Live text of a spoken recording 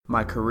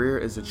My career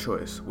is a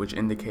choice, which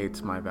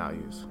indicates my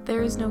values.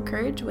 There is no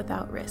courage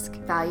without risk.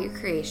 Value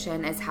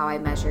creation is how I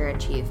measure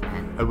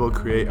achievement. I will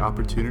create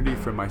opportunity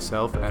for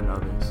myself and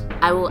others.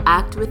 I will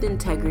act with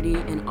integrity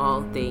in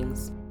all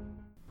things.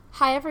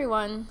 Hi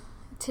everyone.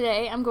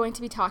 Today I'm going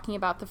to be talking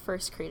about the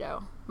first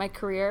credo. My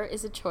career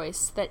is a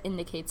choice that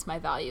indicates my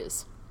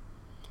values.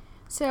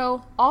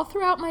 So, all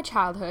throughout my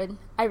childhood,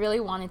 I really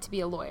wanted to be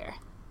a lawyer.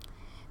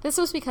 This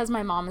was because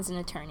my mom is an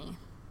attorney.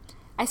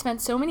 I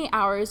spent so many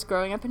hours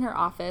growing up in her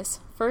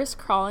office, first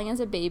crawling as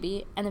a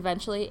baby and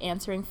eventually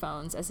answering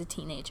phones as a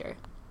teenager.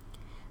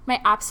 My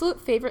absolute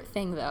favorite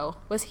thing, though,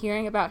 was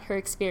hearing about her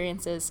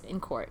experiences in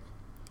court.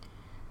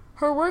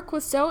 Her work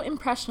was so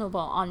impressionable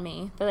on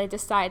me that I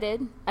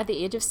decided, at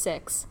the age of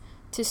 6,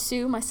 to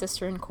sue my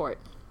sister in court.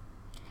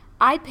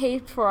 I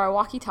paid for our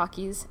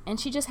walkie-talkies, and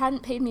she just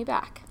hadn't paid me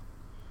back.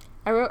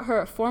 I wrote her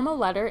a formal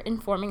letter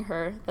informing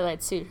her that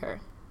I'd sued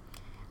her.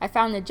 I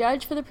found a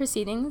judge for the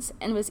proceedings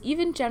and was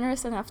even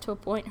generous enough to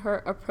appoint her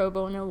a pro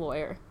bono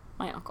lawyer,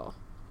 my uncle.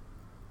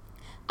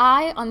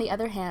 I, on the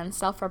other hand,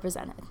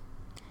 self-represented.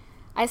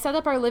 I set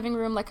up our living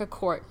room like a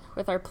court,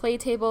 with our play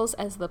tables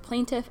as the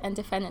plaintiff and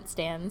defendant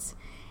stands,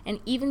 and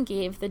even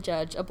gave the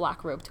judge a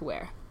black robe to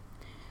wear.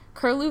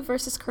 Curlew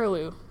versus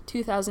Curlew,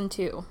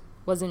 2002,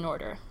 was in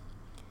order.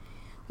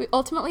 We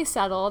ultimately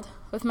settled,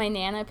 with my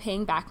Nana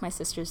paying back my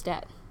sister's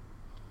debt.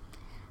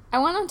 I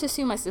went on to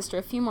sue my sister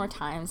a few more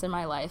times in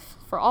my life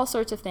for all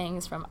sorts of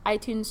things, from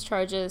iTunes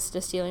charges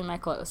to stealing my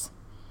clothes.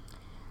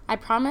 I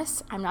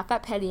promise I'm not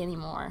that petty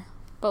anymore,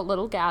 but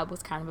little Gab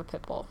was kind of a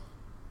pit bull.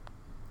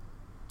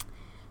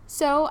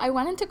 So I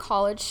went into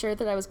college sure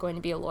that I was going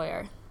to be a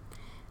lawyer.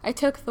 I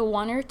took the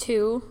 1 or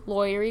 2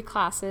 lawyery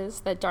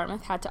classes that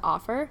Dartmouth had to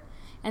offer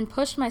and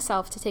pushed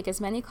myself to take as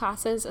many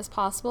classes as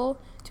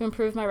possible to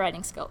improve my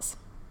writing skills.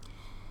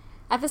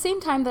 At the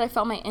same time that I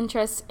felt my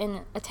interest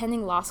in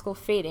attending law school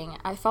fading,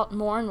 I felt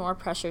more and more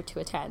pressure to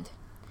attend.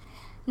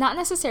 Not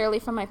necessarily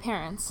from my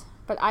parents,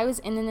 but I was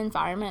in an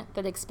environment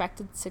that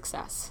expected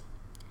success.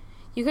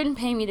 You couldn't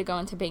pay me to go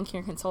into banking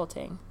or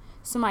consulting,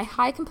 so my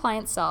high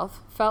compliance self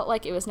felt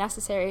like it was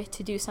necessary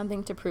to do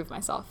something to prove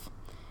myself,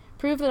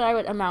 prove that I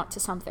would amount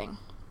to something.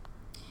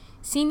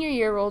 Senior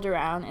year rolled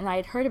around and I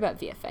had heard about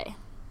VFA.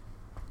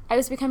 I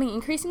was becoming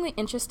increasingly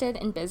interested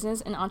in business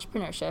and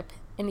entrepreneurship,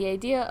 and the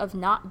idea of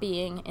not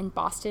being in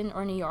Boston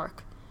or New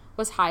York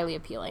was highly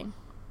appealing.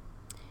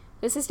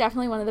 This is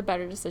definitely one of the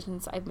better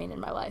decisions I've made in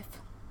my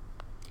life.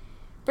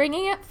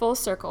 Bringing it full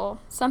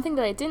circle, something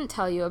that I didn't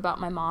tell you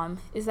about my mom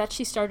is that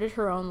she started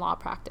her own law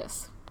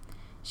practice.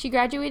 She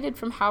graduated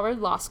from Howard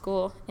Law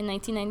School in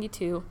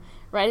 1992,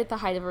 right at the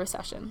height of a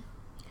recession.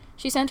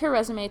 She sent her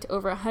resume to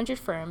over 100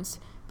 firms,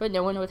 but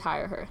no one would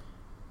hire her.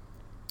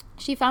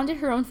 She founded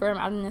her own firm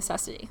out of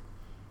necessity.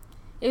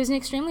 It was an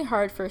extremely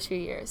hard first few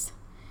years.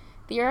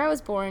 The year I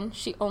was born,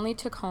 she only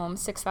took home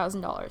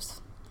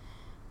 $6,000.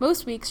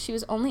 Most weeks, she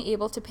was only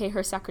able to pay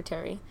her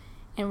secretary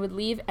and would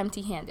leave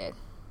empty-handed.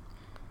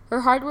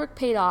 Her hard work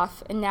paid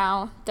off, and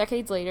now,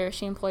 decades later,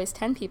 she employs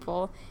 10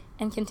 people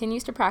and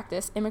continues to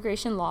practice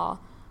immigration law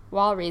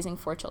while raising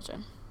 4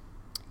 children.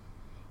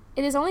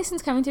 It is only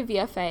since coming to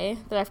VFA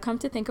that I've come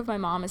to think of my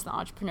mom as the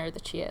entrepreneur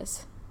that she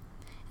is.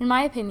 In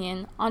my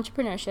opinion,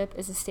 entrepreneurship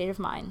is a state of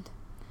mind.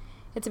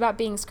 It's about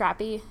being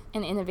scrappy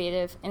and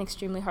innovative and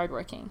extremely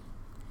hardworking.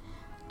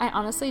 I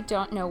honestly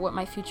don't know what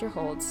my future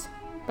holds,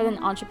 but an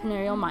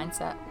entrepreneurial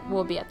mindset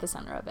will be at the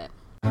center of it.